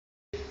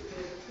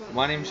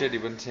My name's Jodie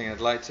Bunting.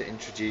 I'd like to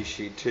introduce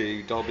you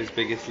to Dolby's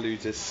Biggest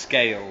Losers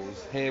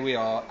Scales. Here we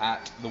are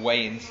at the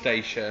weigh-in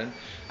station,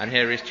 and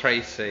here is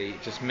Tracey,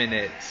 just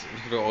minutes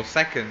or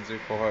seconds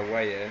before her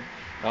weigh-in.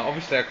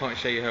 Obviously I can't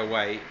show you her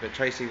weight, but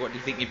Tracey, what do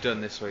you think you've done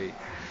this week?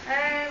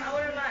 I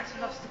would have liked to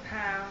have lost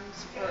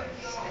 £1, but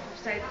if I've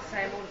stayed the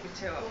same I wouldn't be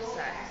too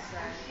upset, so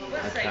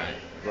we'll see. Okay,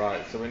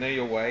 right, so we know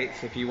your weight,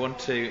 so if you want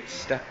to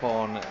step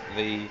on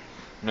the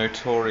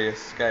notorious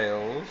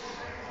scales.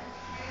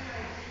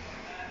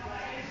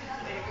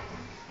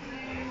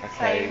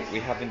 Okay, Same. we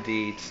have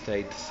indeed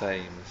stayed the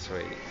same this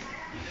week.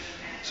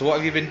 So what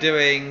have you been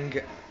doing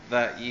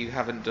that you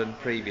haven't done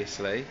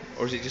previously?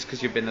 Or is it just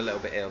because you've been a little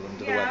bit ill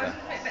under the Yeah, I weather?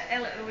 was a bit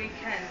ill at the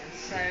weekend,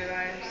 so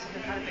I sort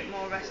of had a bit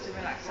more rest and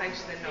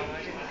relaxation than normal.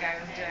 I didn't go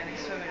and do any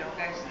swimming or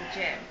go to the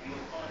gym.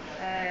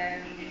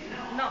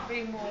 Not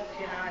been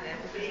walking either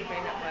because I've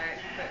been at work,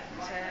 but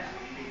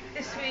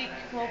this week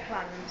more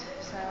planned,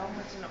 so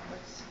onwards and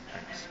upwards.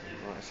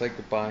 Excellent. Right, say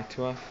goodbye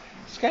to our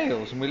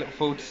scales, and we look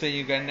forward to seeing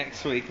you again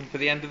next week and for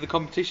the end of the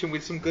competition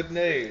with some good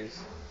news.